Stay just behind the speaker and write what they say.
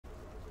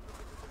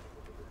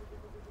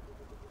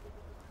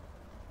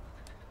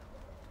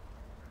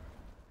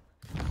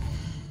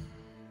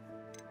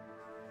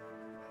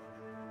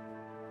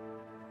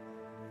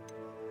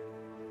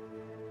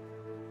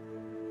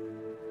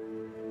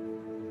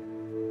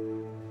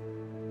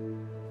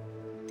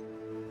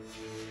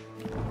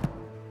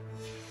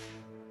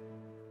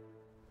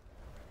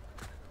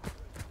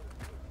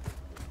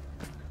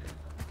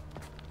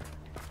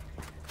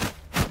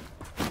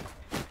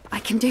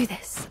can do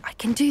this. I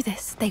can do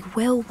this. They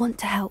will want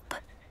to help.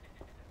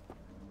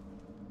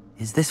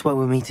 Is this where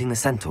we're meeting the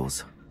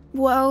centaurs?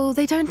 Well,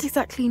 they don't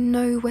exactly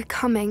know we're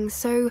coming,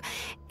 so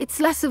it's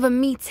less of a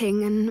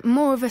meeting and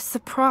more of a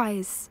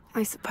surprise,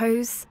 I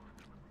suppose.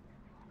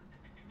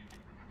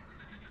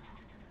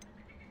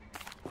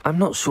 I'm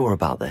not sure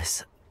about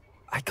this.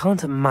 I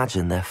can't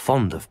imagine they're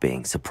fond of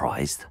being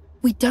surprised.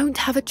 We don't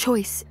have a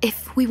choice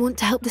if we want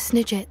to help the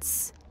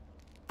Snidgets.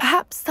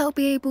 Perhaps they'll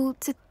be able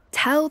to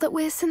tell that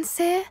we're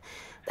sincere.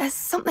 There's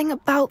something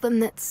about them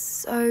that's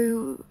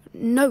so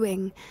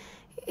knowing.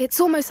 It's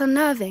almost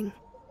unnerving.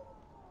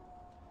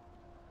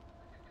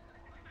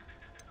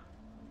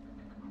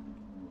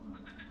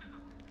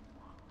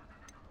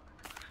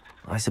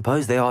 I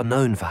suppose they are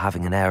known for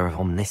having an air of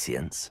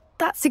omniscience.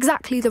 That's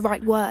exactly the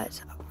right word.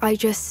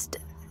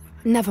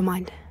 Never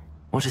mind.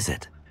 What is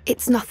it?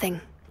 It's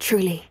nothing,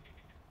 truly.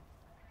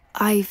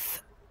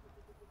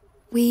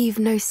 We've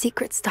no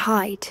secrets to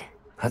hide.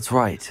 That's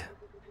right.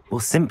 We'll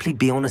simply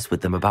be honest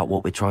with them about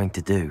what we're trying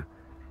to do.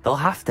 They'll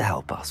have to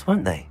help us,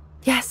 won't they?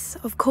 Yes,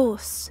 of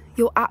course.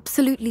 You're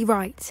absolutely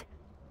right.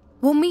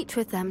 We'll meet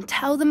with them,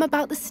 tell them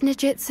about the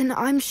Snidgets, and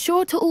I'm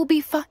sure it'll all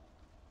be fine.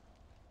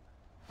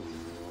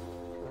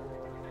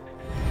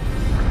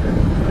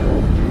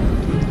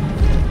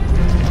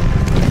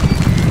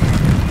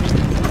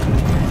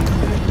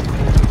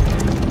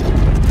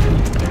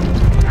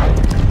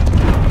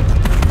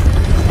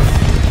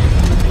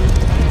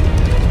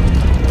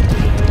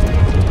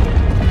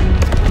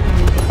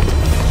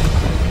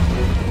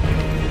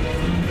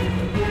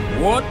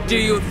 What do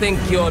you think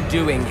you're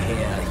doing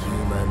here,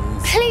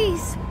 humans?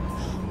 Please!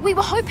 We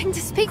were hoping to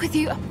speak with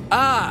you.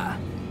 Ah!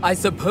 I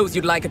suppose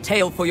you'd like a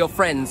tale for your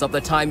friends of the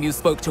time you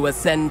spoke to a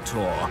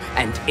centaur,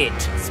 and it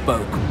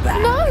spoke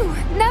back. No!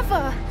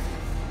 Never!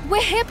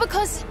 We're here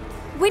because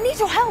we need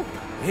your help.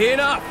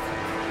 Enough!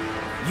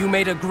 You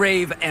made a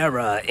grave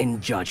error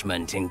in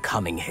judgment in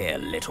coming here,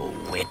 little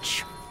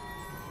witch.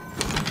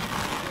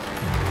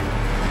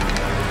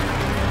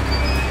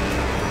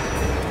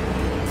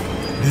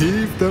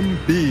 Leave them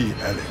be,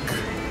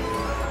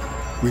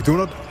 Alec. We do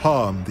not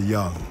harm the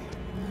young.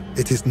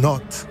 It is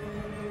not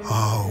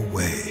our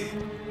way.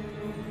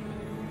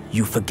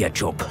 You forget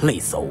your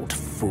place, old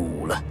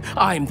fool.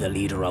 I'm the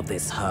leader of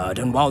this herd,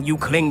 and while you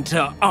cling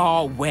to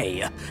our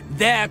way,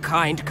 their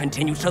kind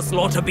continue to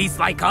slaughter beasts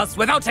like us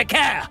without a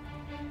care!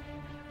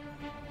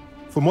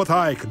 From what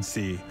I can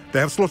see, they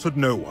have slaughtered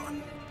no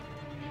one.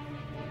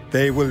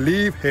 They will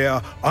leave here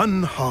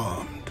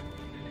unharmed.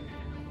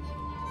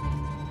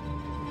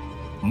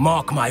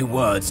 Mark my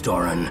words,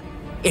 Doran.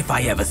 If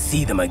I ever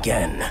see them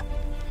again,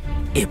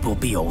 it will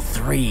be all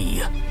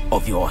 3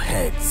 of your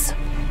heads.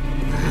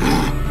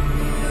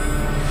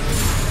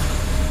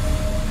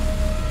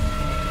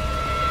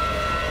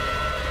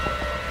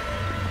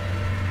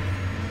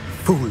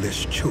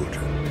 Foolish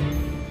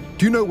children.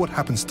 Do you know what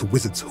happens to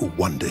wizards who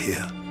wander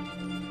here?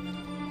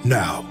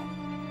 Now,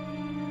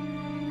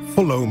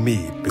 follow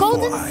me before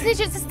Golden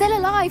Snidgets are still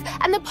alive,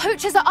 and the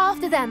poachers are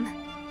after them.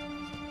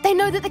 They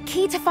know that the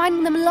key to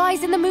finding them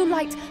lies in the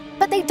moonlight,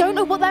 but they don't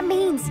know what that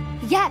means,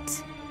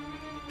 yet.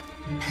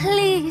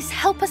 Please,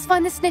 help us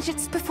find the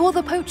Snidgets before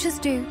the poachers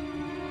do.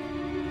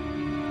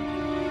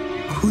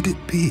 Could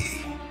it be?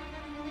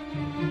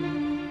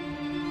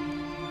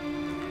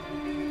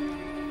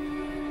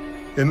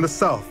 In the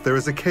south, there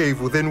is a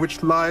cave within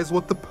which lies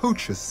what the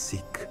poachers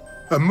seek.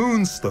 A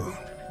moonstone.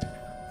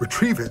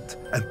 Retrieve it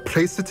and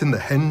place it in the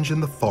henge in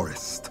the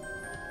forest.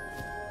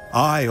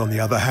 I, on the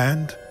other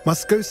hand,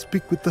 must go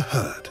speak with the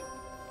herd.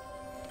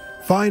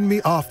 Find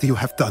me after you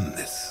have done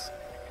this.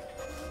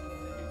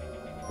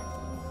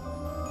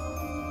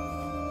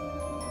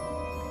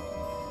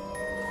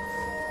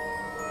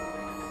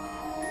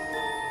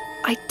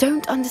 I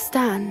don't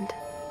understand.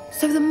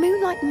 So the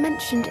moonlight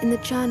mentioned in the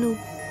journal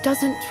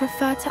doesn't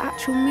refer to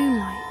actual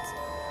moonlight,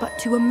 but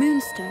to a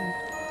moonstone.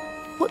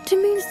 What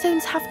do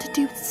moonstones have to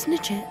do with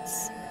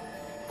Snidgets?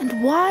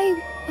 And why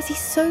was he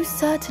so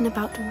certain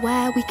about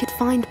where we could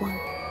find one?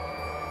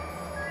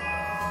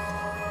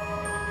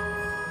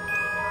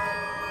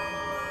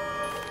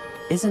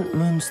 Isn't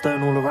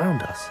Moonstone all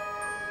around us?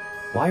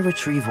 Why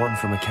retrieve one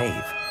from a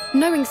cave?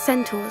 Knowing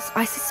centaurs,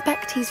 I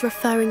suspect he's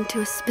referring to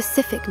a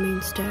specific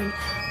moonstone.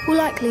 We'll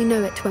likely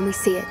know it when we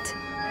see it.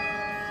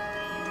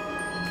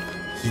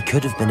 He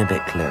could have been a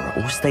bit clearer,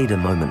 or stayed a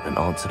moment and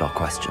answered our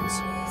questions.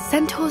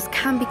 Centaurs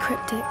can be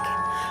cryptic.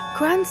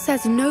 Gran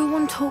says no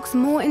one talks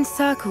more in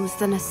circles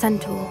than a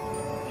centaur.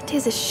 It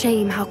is a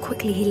shame how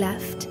quickly he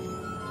left.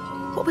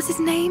 What was his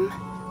name?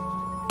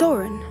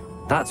 Doran.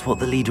 That's what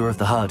the leader of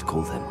the herd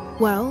called him.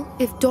 Well,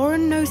 if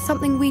Doran knows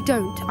something we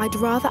don't, I'd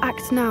rather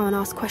act now and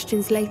ask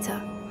questions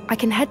later. I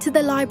can head to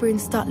the library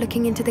and start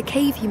looking into the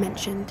cave you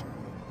mentioned.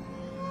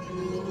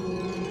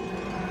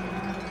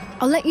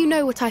 I'll let you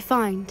know what I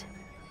find.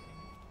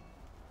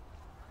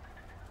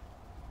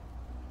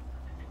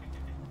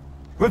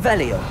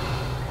 Revelio.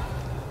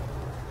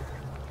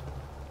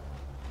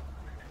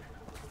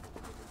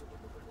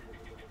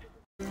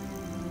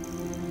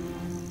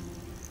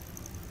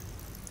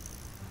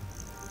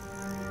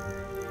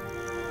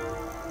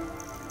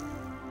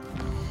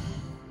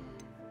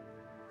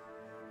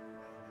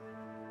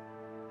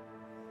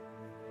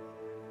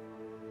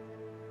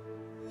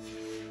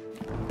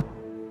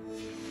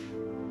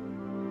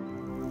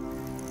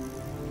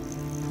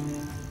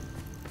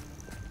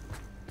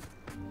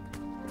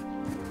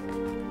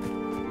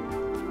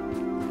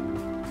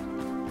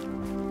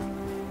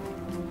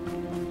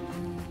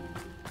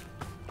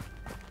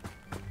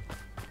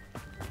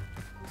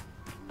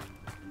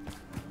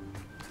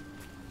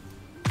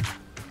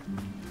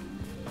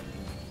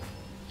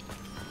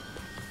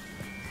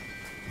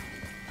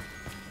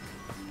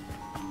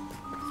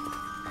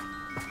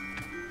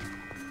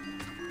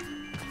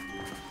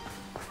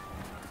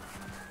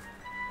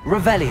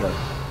 Revelio.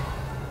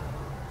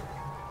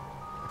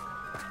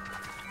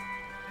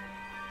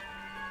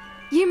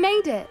 You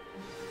made it.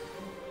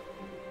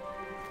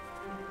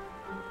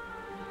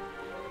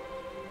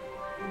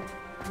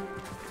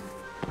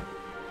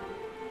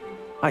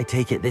 I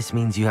take it this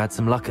means you had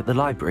some luck at the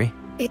library?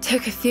 It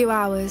took a few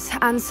hours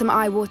and some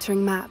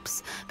eye-watering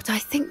maps, but I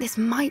think this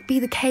might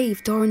be the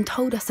cave Doran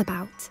told us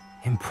about.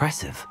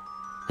 Impressive.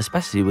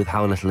 Especially with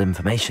how little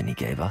information he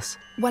gave us.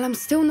 Well, I'm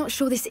still not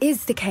sure this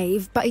is the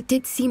cave, but it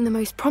did seem the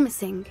most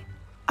promising.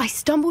 I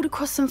stumbled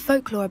across some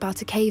folklore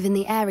about a cave in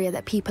the area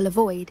that people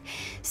avoid.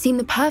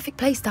 Seemed the perfect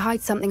place to hide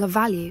something of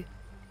value.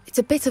 It's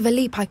a bit of a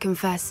leap, I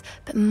confess,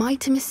 but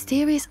might a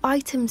mysterious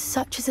item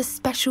such as a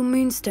special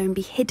moonstone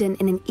be hidden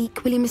in an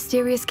equally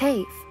mysterious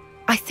cave?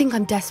 I think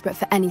I'm desperate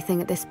for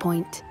anything at this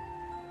point.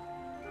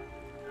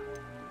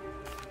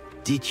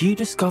 Did you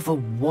discover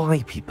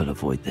why people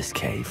avoid this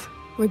cave?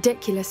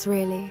 Ridiculous,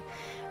 really.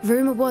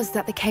 Rumour was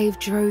that the cave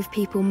drove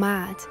people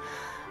mad.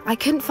 I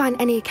couldn't find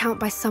any account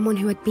by someone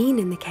who had been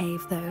in the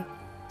cave, though.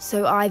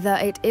 So either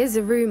it is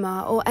a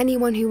rumour, or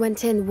anyone who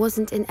went in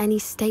wasn't in any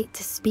state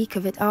to speak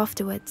of it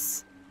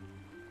afterwards.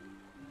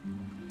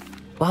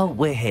 Well,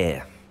 we're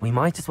here. We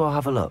might as well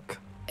have a look.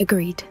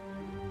 Agreed.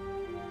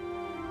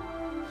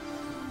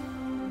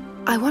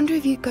 I wonder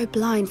if you'd go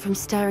blind from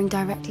staring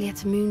directly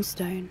at a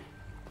moonstone.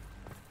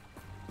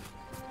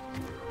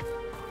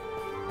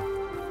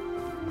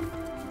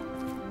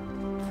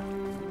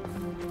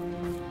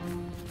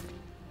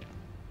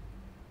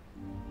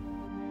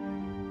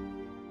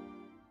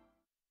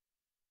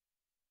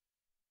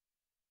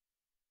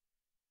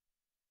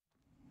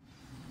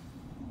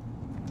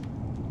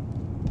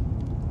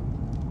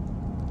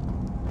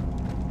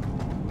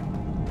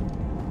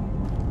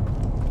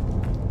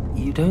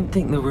 You don't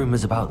think the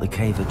rumors about the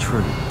cave are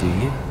true, do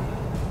you?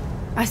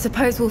 I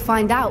suppose we'll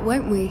find out,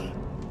 won't we?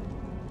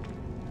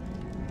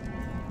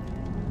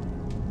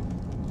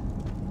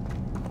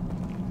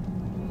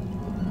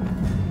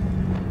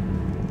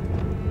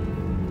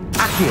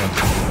 Accio!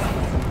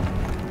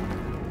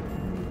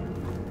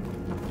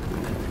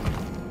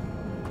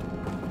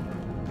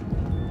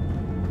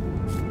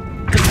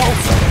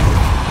 Depulso!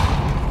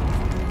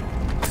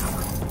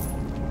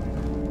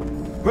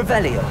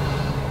 Revelio!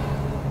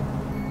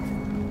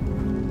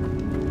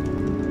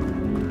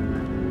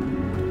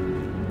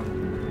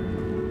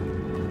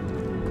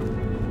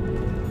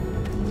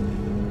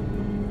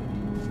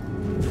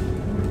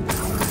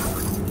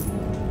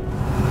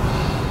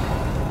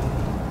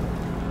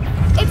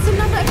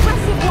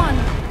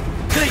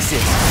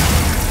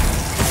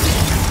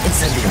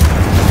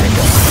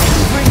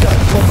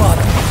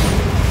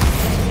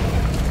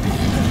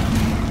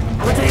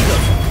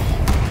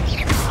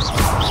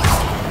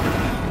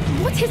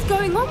 What is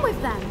going on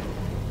with them?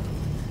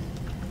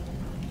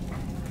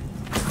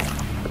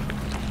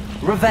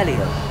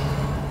 Revelio.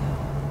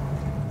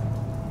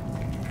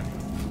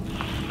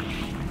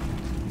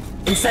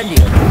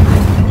 Incendio.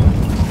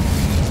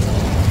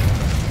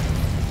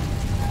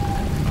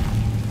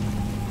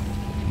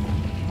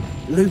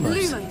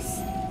 Lumos.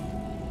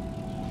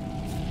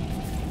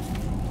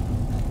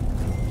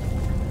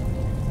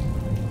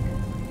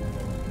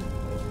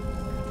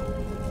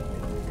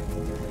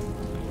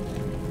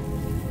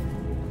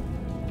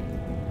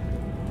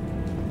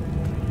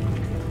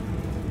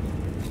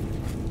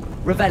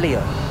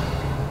 Revelio.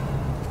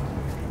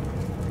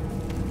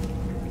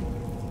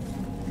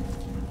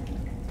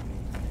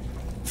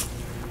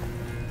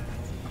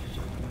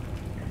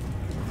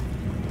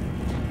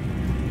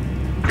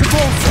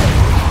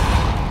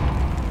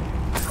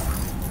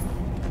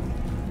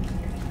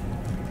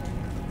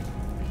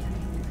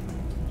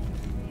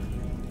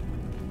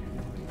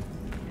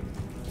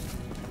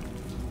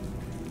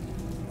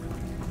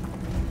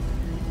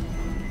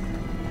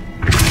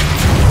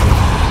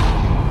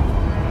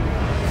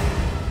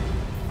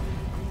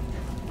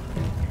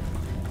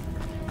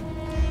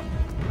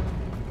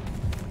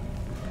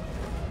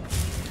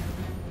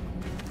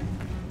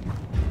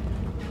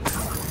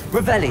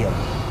 Revelio.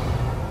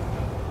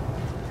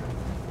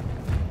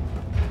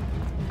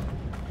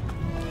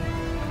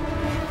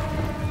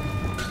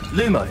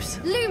 Lumos.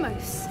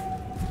 Lumos.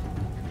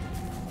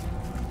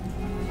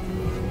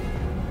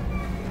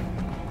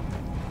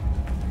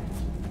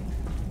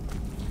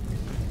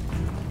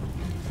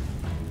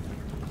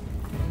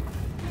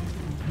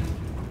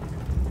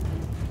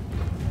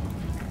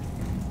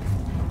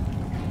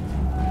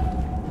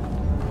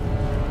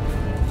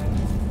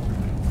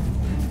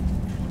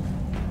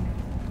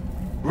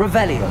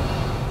 Revelio.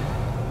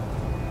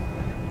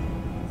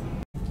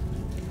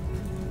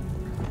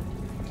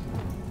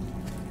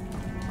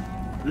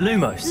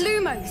 Lumos.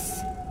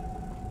 Lumos.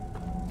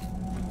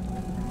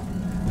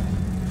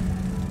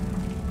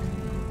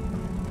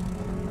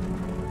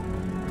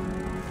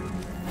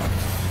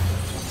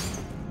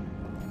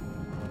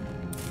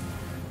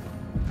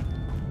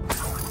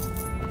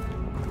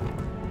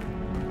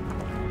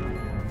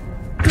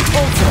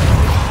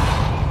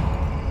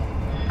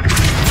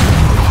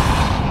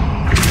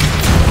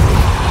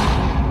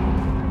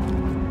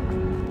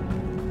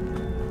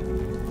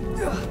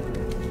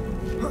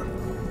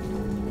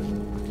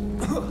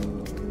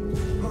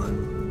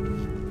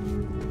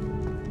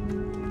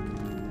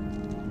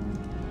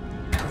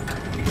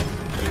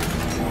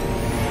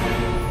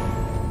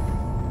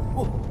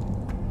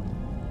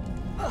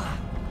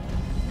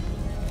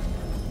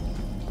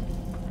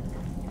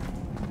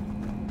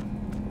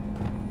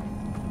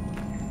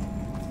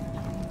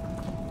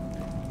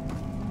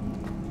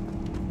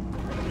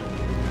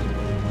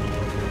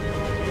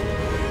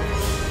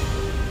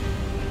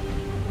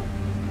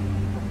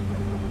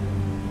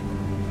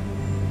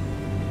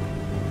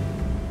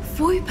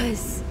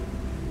 Fwoopers!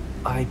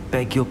 I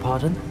beg your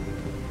pardon?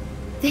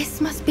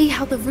 This must be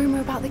how the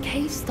rumor about the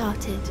cave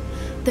started.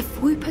 The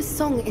Fwoopers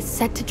song is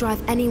said to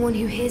drive anyone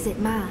who hears it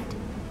mad.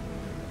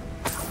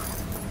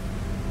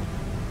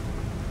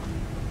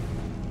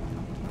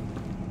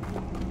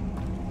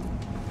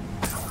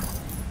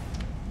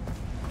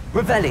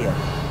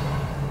 Revelio.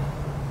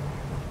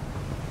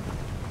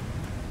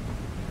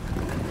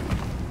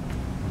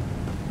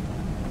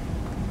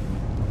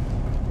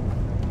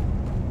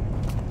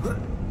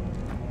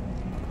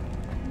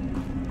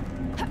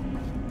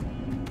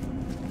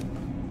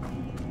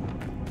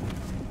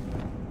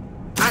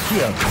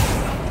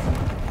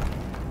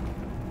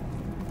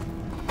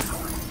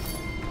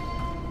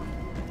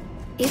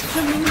 If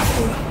the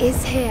Moonstone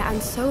is here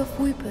and so are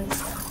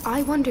Fwoopers,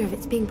 I wonder if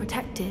it's being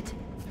protected.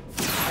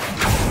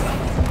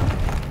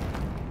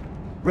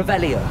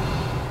 Revelio.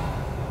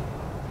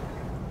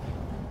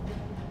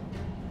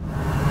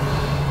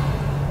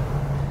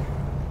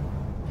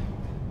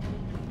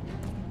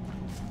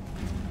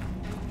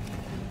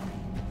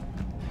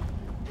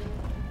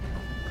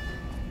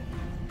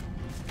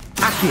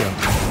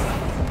 Accio.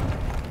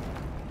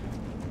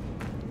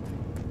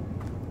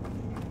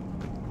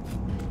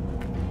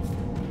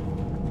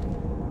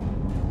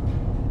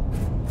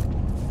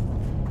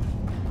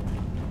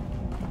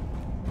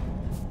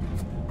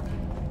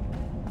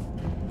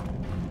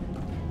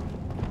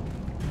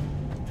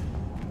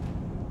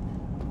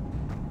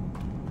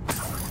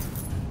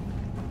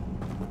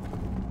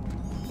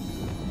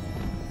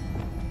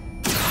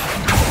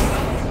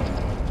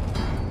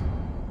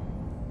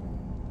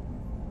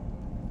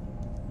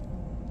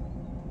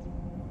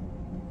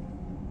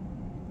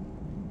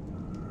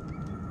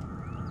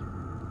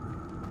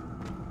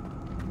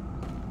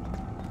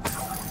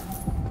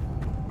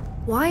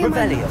 Why am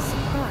I not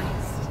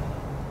surprised?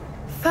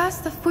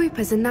 First the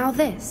Fwoopers and now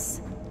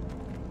this.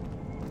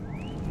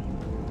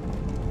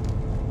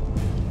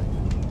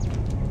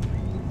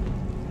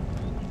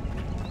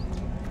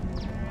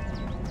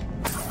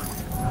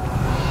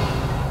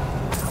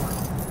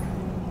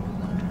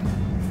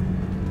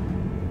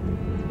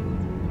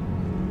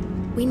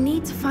 We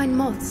need to find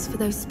moths for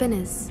those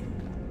spinners.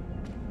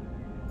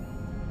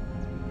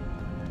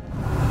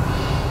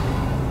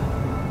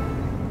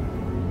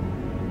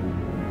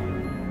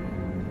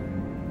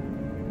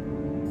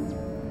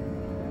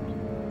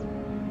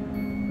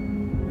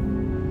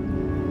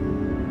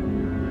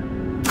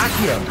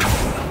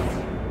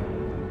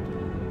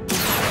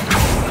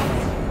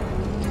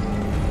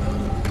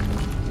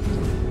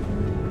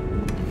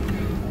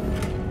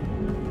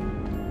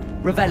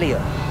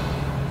 Revelio.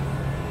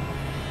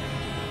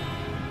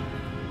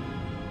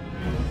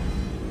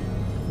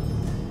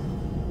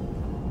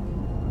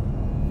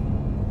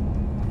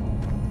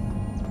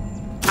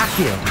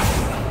 Accio.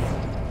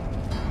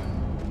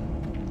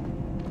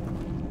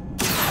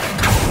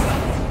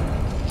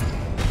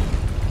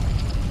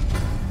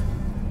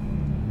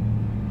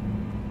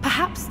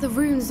 Perhaps the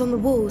runes on the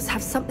walls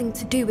have something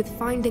to do with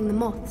finding the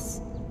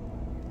moths.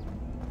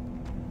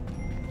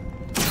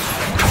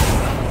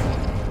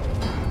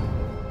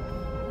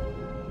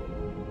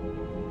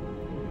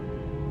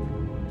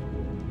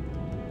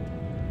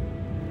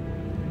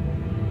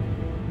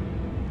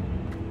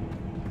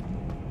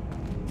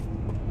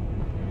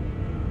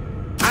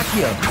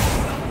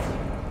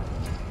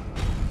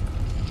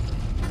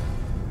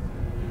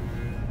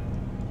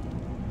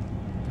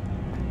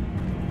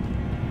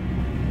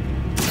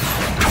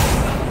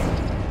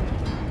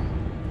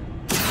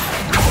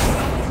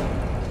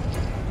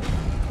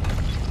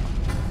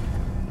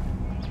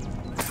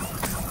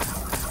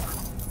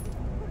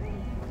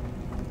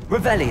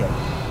 Revelio.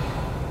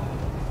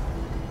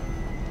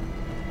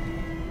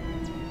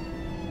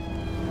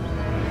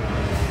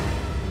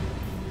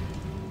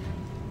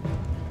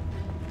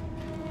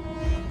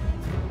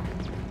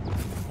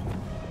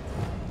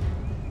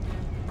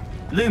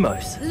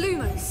 Lumos.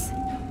 Lumos!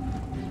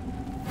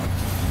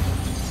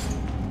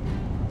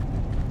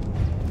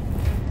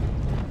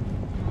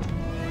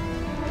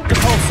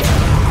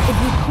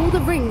 If we pull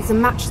the rings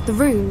and match the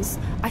runes,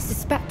 I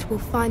suspect we'll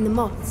find the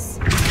moths.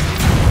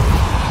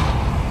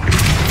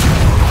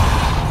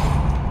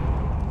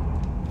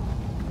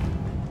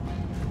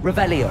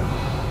 Revelio.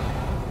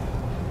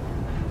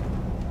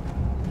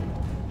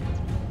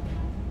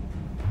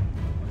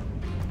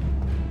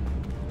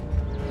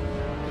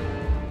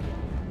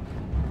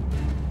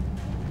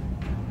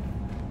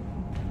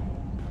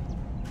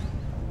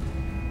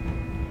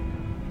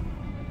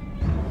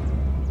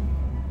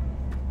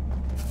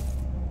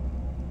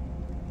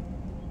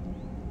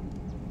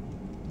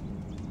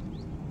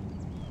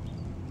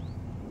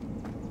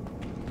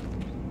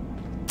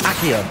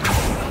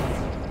 Accio.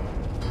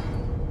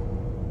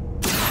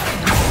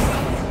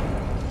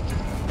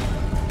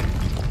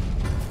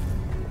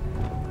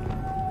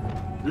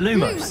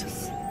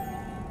 Lumos.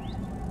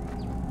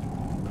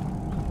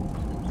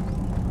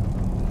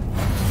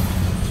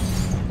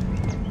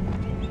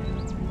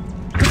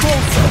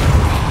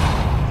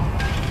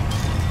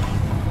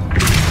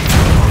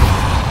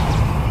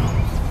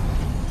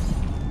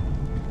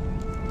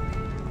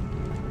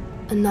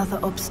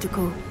 Another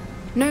obstacle.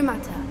 No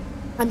matter.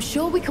 I'm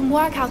sure we can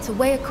work out a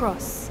way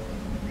across.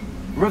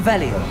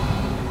 Revelio.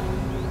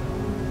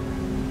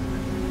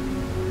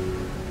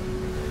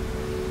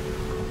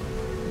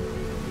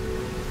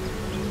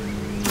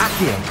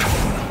 Accio.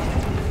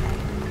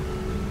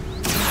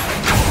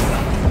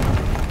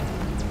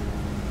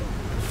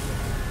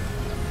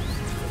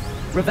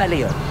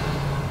 Revelio.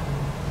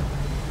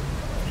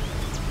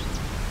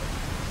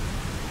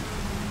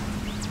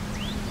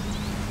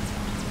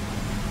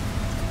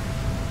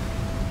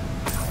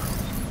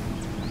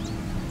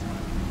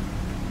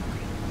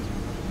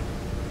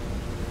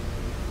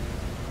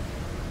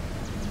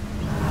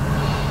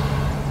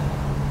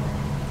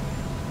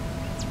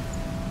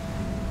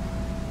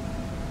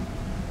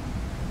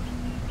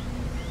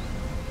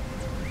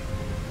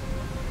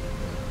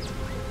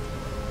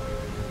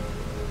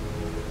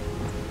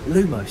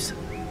 Lumos.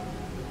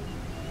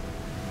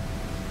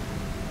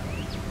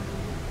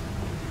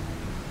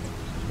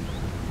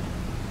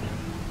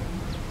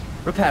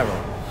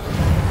 Reparo.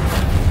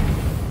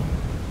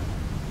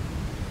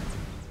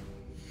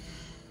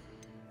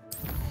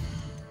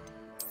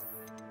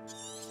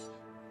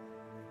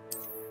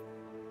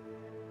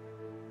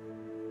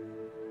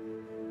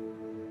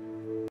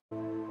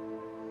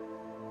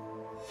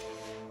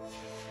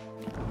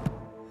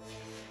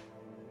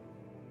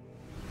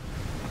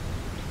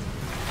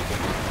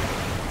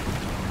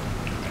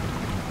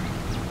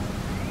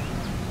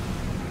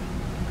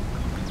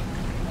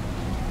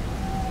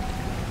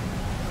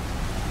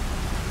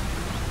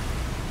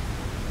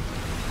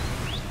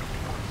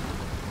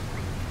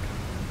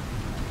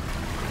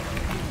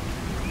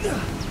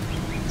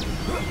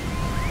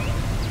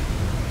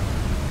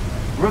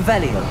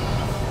 Revelio.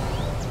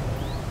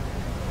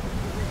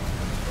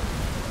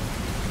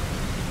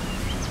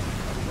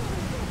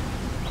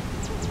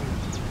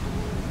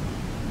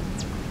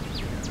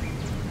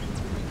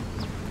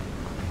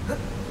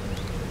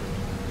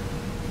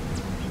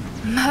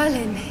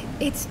 Merlin,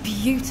 it's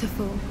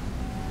beautiful.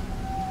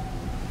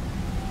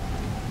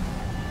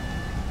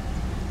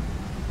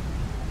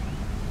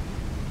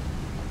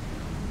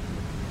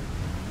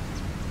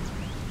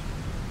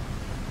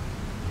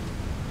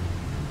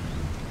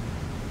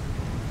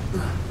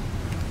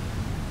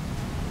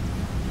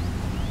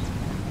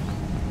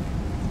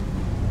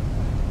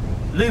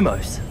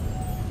 Lumos.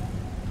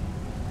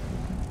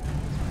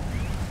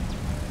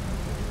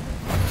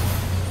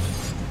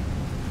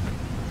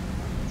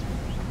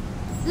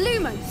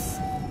 Lumos.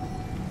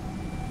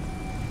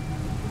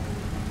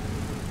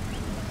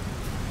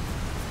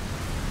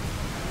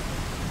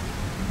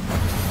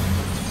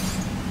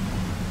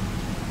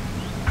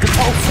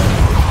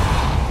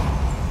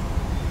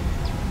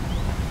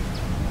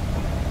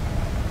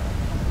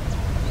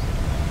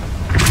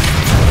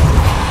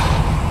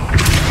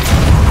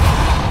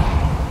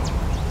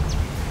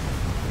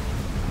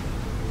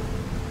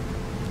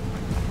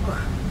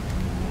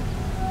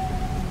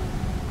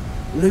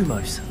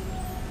 Lumos.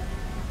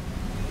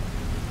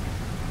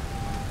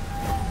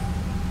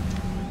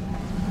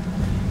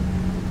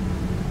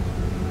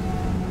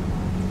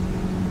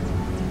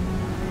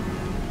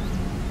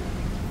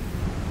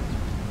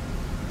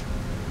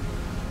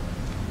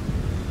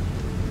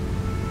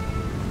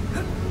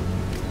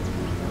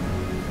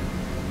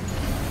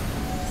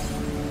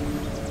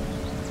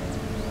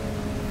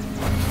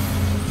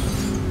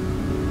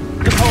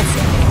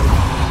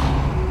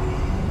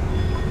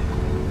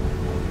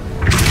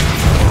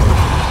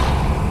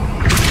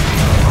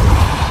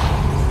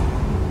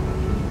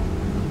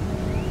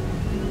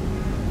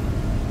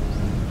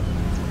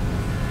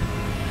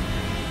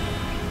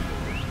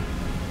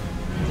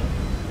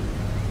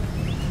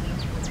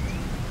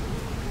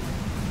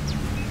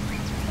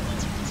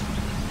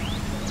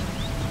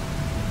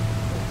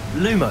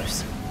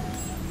 Lumos.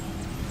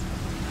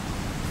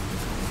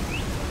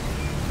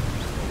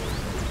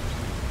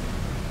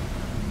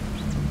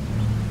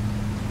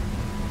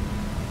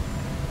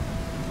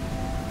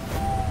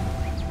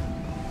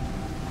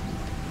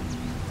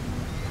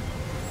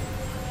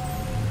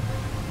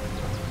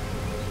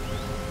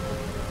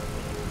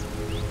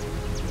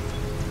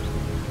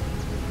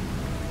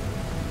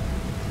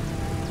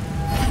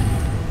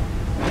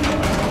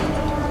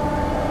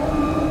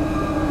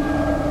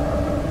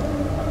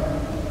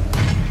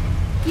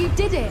 You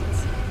did it!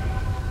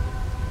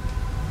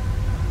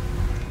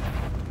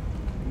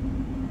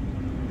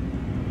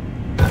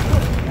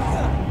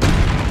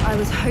 I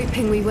was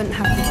hoping we wouldn't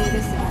have to do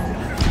this again.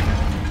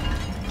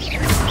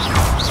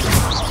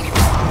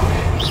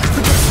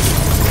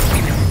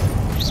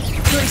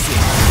 Tracy!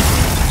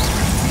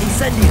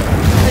 Incendio!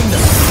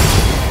 Finger!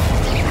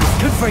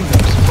 Confringo!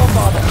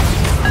 Bombarda!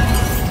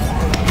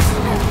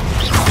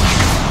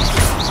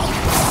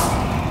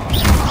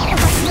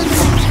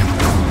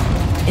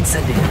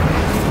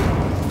 Incendio!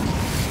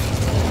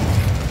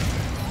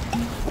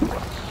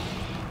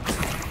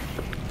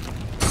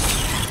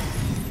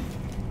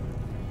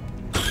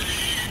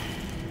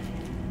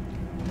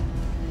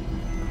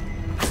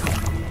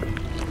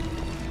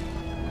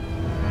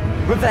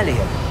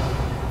 Revelio.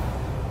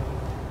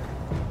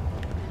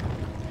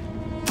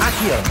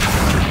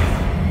 Accio.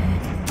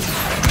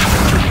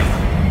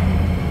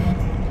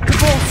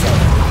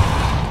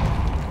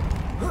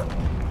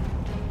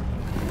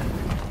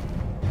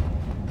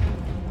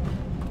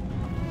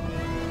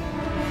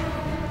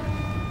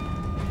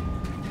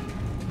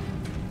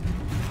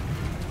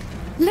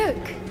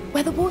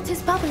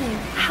 smiling.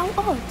 How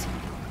odd.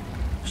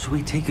 Shall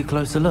we take a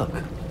closer look?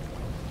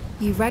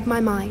 You read my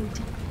mind.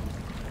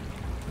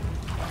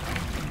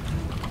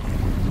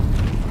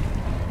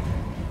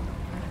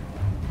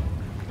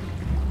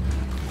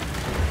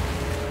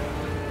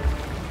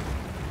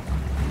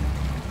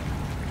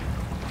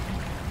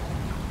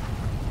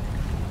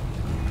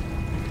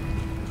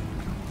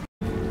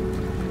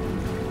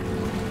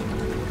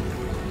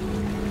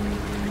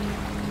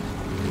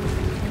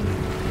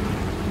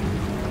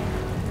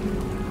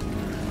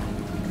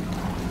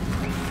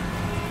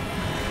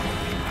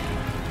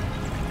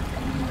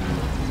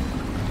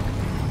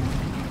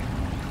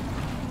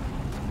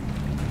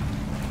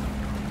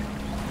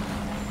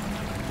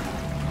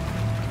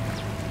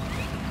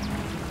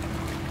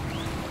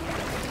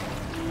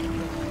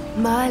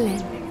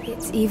 Merlin,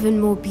 it's even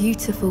more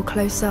beautiful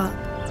close up.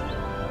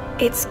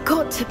 It's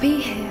got to be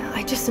here,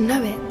 I just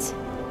know it.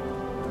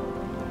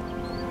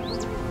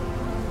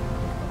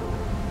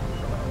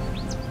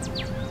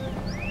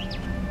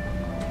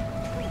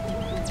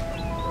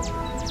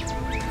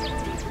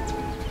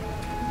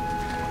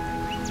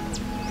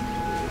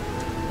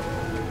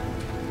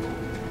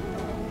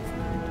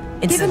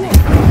 Given what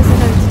there's a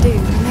load to do,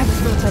 I never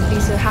thought I'd be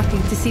so happy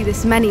to see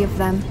this many of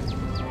them.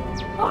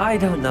 I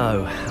don't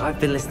know. I've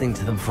been listening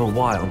to them for a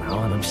while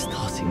now, and I'm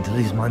starting to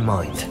lose my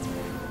mind.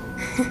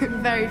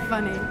 Very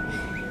funny.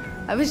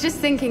 I was just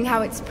thinking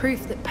how it's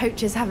proof that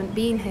poachers haven't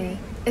been here,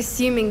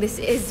 assuming this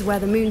is where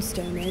the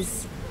Moonstone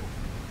is.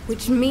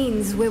 Which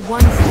means we're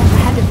one step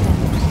ahead of them.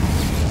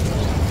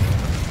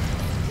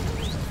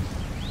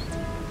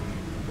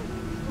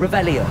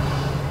 Revelio.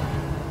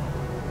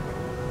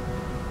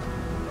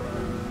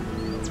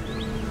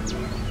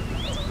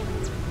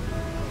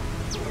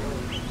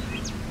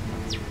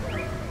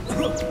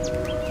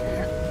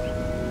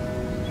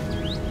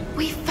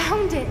 We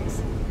found it!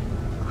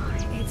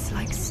 It's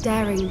like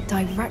staring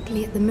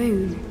directly at the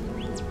moon.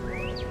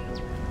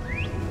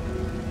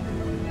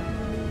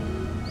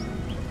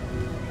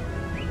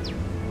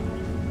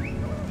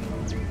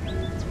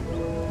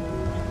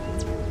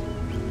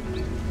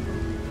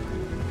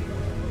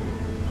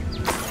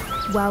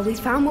 Well, we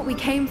found what we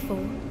came for.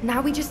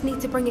 Now we just need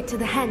to bring it to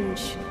the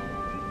henge.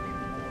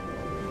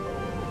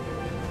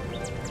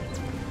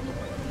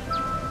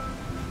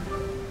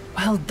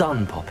 Well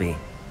done, Poppy.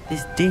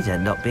 This did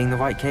end up being the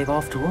right cave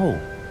after all.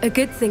 A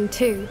good thing,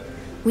 too.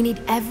 We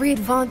need every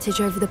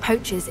advantage over the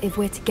poachers if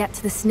we're to get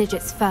to the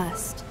Snidgets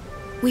first.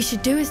 We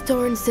should do as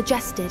Doran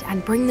suggested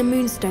and bring the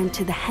Moonstone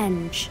to the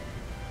henge.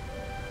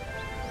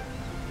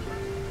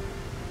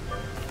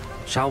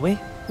 Shall we?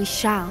 We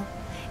shall.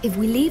 If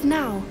we leave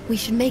now, we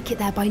should make it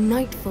there by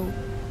nightfall.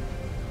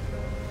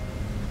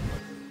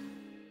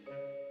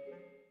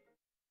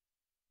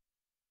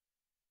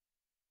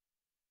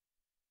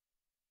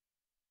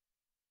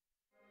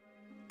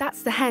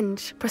 That's the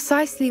henge,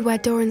 precisely where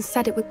Doran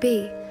said it would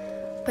be.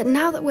 But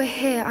now that we're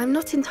here, I'm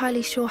not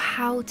entirely sure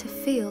how to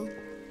feel.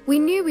 We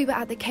knew we were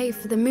at the cave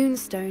for the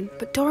Moonstone,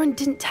 but Doran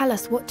didn't tell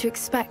us what to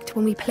expect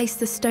when we placed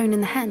the stone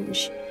in the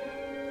henge.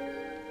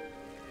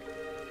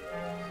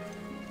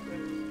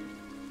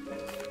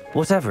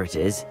 Whatever it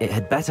is, it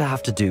had better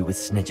have to do with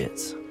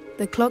Snidgets.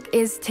 The clock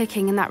is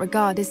ticking in that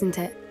regard, isn't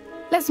it?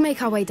 Let's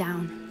make our way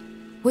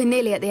down. We're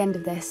nearly at the end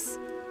of this.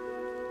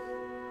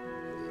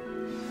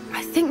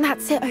 I think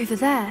that's it over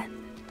there.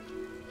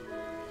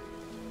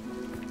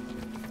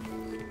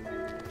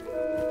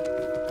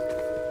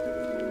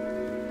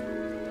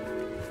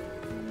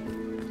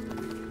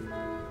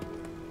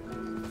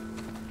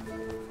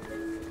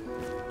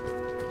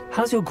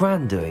 How's your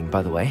Gran doing,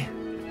 by the way?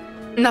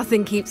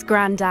 Nothing keeps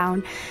Gran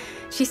down.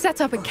 She set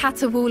up a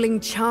caterwauling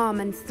charm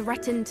and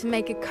threatened to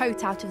make a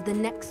coat out of the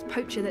next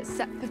poacher that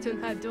set foot on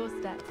her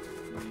doorstep.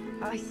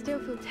 I still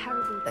feel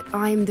terrible that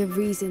I'm the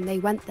reason they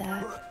went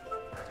there.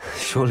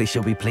 Surely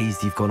she'll be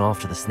pleased you've gone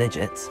after the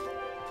Snidgets.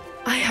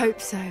 I hope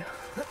so.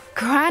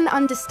 Gran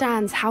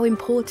understands how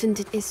important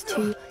it is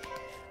to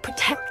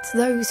protect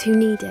those who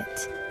need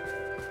it.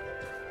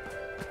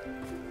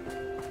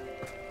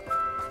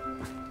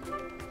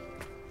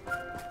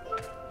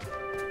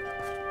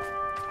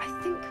 I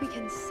think we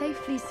can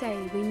safely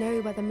say we know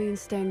where the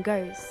Moonstone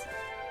goes.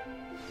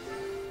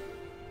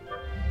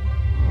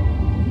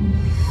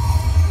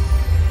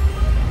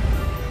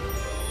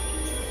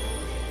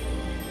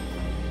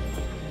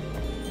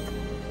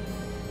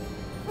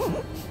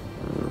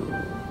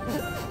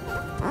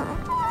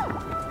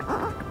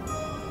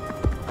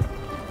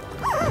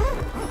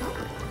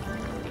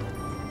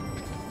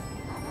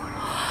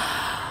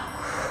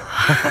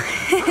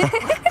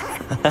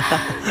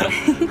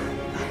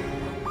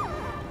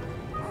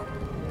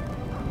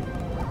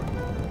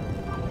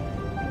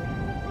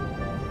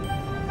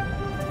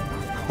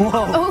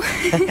 Whoa! Oh.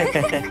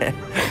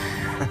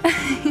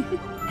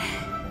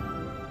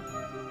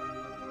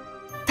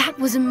 That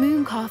was a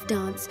mooncalf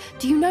dance.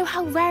 Do you know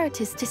how rare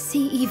it is to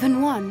see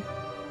even one?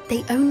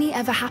 They only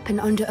ever happen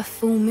under a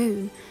full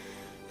moon.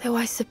 Though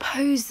I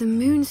suppose the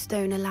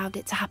Moonstone allowed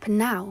it to happen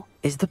now.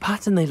 Is the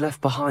pattern they left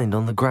behind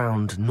on the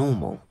ground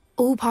normal?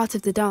 All part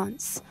of the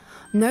dance.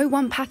 No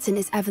one pattern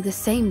is ever the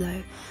same,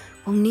 though.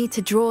 We'll need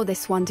to draw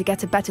this one to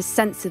get a better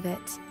sense of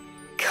it.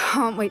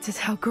 Can't wait to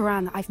tell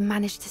Gran that I've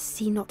managed to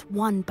see not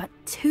one, but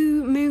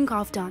 2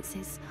 mooncalf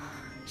dances.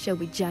 She'll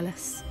be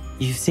jealous.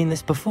 You've seen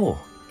this before?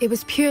 It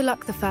was pure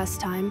luck the first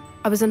time.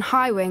 I was on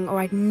Highwing, or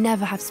I'd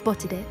never have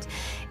spotted it.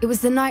 It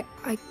was the night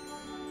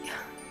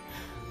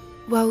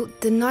Well,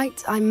 the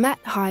night I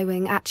met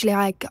Highwing, actually,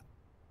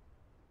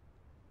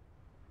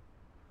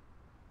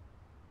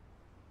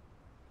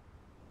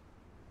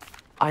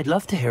 I'd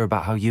love to hear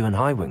about how you and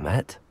Highwing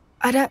met.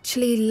 I'd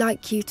actually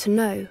like you to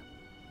know.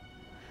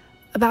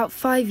 About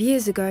 5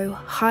 years ago,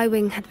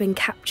 Highwing had been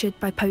captured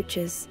by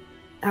poachers.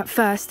 At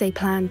first, they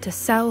planned to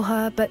sell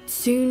her, but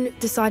soon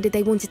decided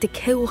they wanted to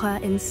kill her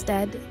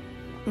instead.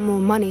 More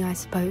money, I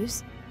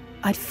suppose.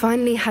 I'd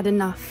finally had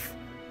enough.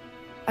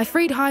 I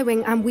freed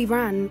Highwing and we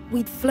ran.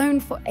 We'd flown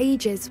for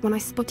ages when I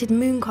spotted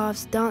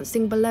mooncalves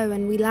dancing below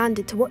and we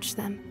landed to watch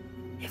them.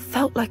 It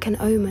felt like an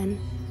omen.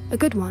 A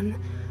good one.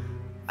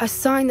 A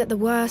sign that the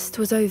worst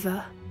was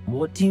over.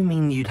 What do you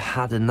mean you'd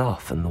had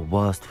enough and the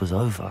worst was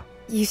over?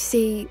 You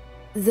see,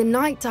 the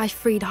night I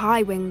freed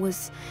Highwing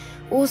was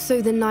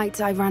also the night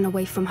I ran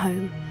away from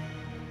home.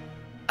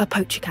 A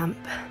poacher camp.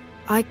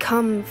 I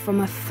come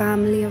from a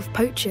family of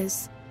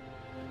poachers.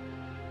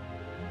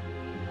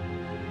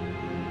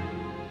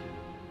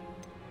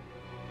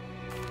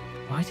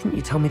 Why didn't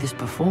you tell me this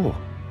before?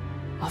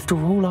 After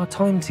all our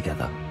time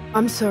together.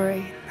 I'm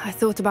sorry. I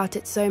thought about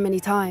it so many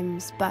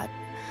times, but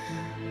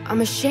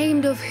I'm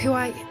ashamed of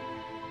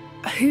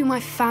who my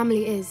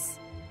family is.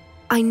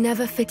 I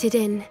never fitted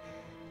in,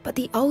 but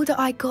the older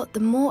I got, the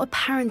more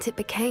apparent it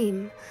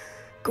became.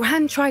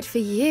 Gran tried for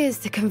years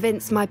to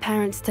convince my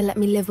parents to let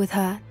me live with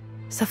her.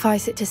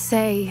 Suffice it to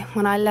say,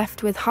 when I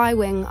left with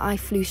Highwing, I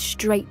flew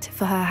straight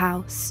for her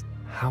house.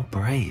 How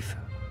brave.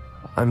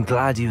 I'm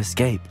glad you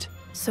escaped.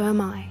 So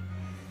am I.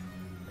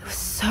 There were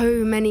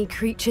so many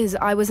creatures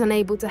I was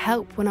unable to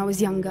help when I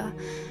was younger.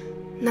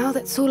 Now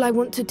that's all I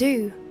want to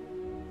do.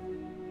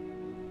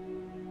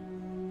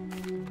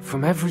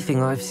 From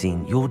everything I've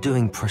seen, you're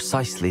doing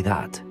precisely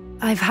that.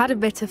 I've had a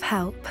bit of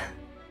help.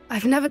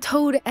 I've never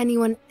told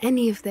anyone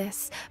any of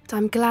this, but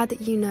I'm glad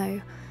that you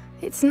know.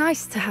 It's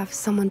nice to have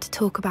someone to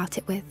talk about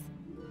it with.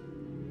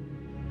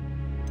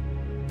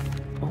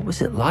 What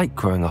was it like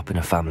growing up in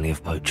a family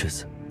of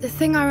poachers? The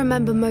thing I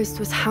remember most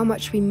was how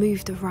much we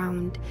moved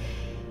around,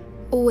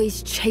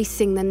 always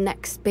chasing the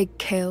next big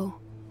kill.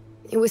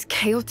 It was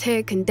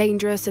chaotic and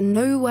dangerous and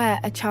nowhere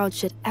a child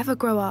should ever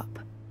grow up.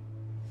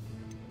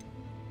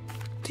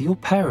 Do your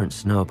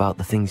parents know about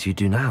the things you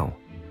do now?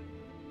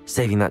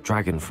 Saving that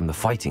dragon from the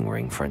fighting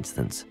ring, for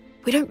instance.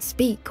 We don't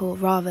speak, or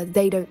rather,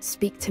 they don't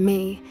speak to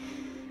me.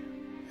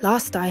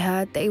 Last I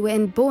heard, they were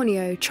in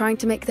Borneo trying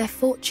to make their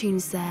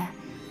fortunes there.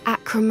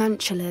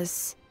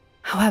 Acromantulas.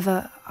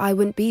 However, I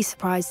wouldn't be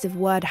surprised if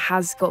word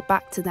has got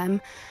back to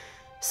them.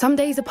 Some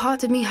days a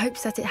part of me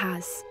hopes that it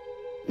has.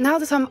 Now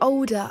that I'm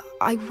older,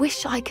 I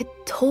wish I could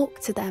talk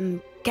to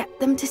them, get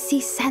them to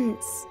see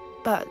sense.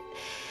 But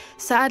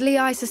sadly,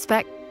 I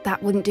suspect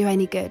that wouldn't do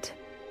any good.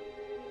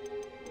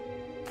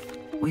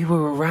 We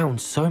were around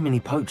so many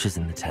poachers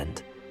in the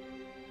tent.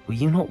 Were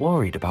you not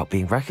worried about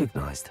being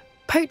recognized?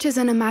 Poachers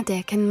are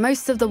nomadic, and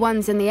most of the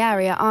ones in the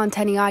area aren't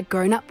any I'd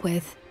grown up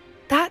with.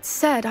 That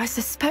said, I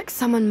suspect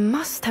someone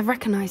must have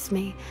recognized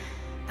me.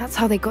 That's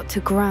how they got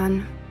to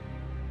Gran.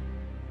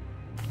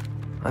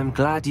 I'm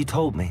glad you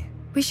told me.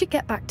 We should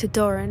get back to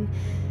Doran.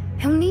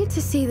 He'll need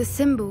to see the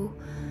symbol,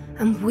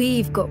 and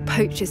we've got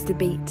poachers to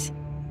beat.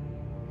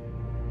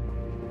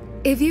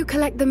 If you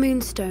collect the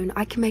Moonstone,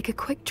 I can make a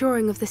quick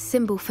drawing of the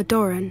symbol for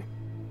Doran.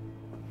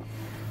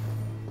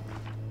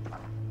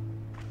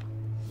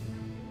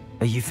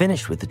 Are you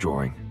finished with the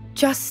drawing?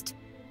 Just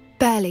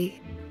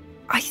barely.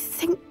 I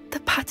think the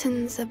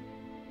pattern's a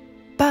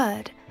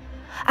bird.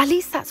 At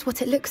least that's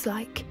what it looks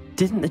like.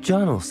 Didn't the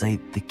journal say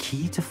the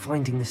key to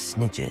finding the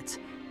Snidget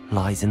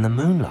lies in the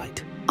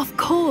moonlight? Of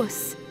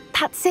course.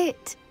 That's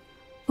it.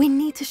 We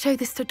need to show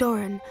this to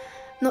Doran.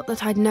 Not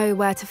that I'd know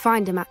where to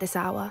find him at this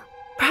hour.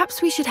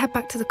 Perhaps we should head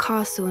back to the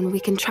castle and we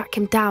can track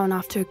him down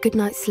after a good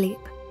night's sleep.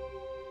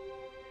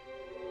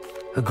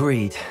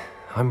 Agreed.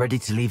 I'm ready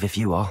to leave if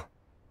you are.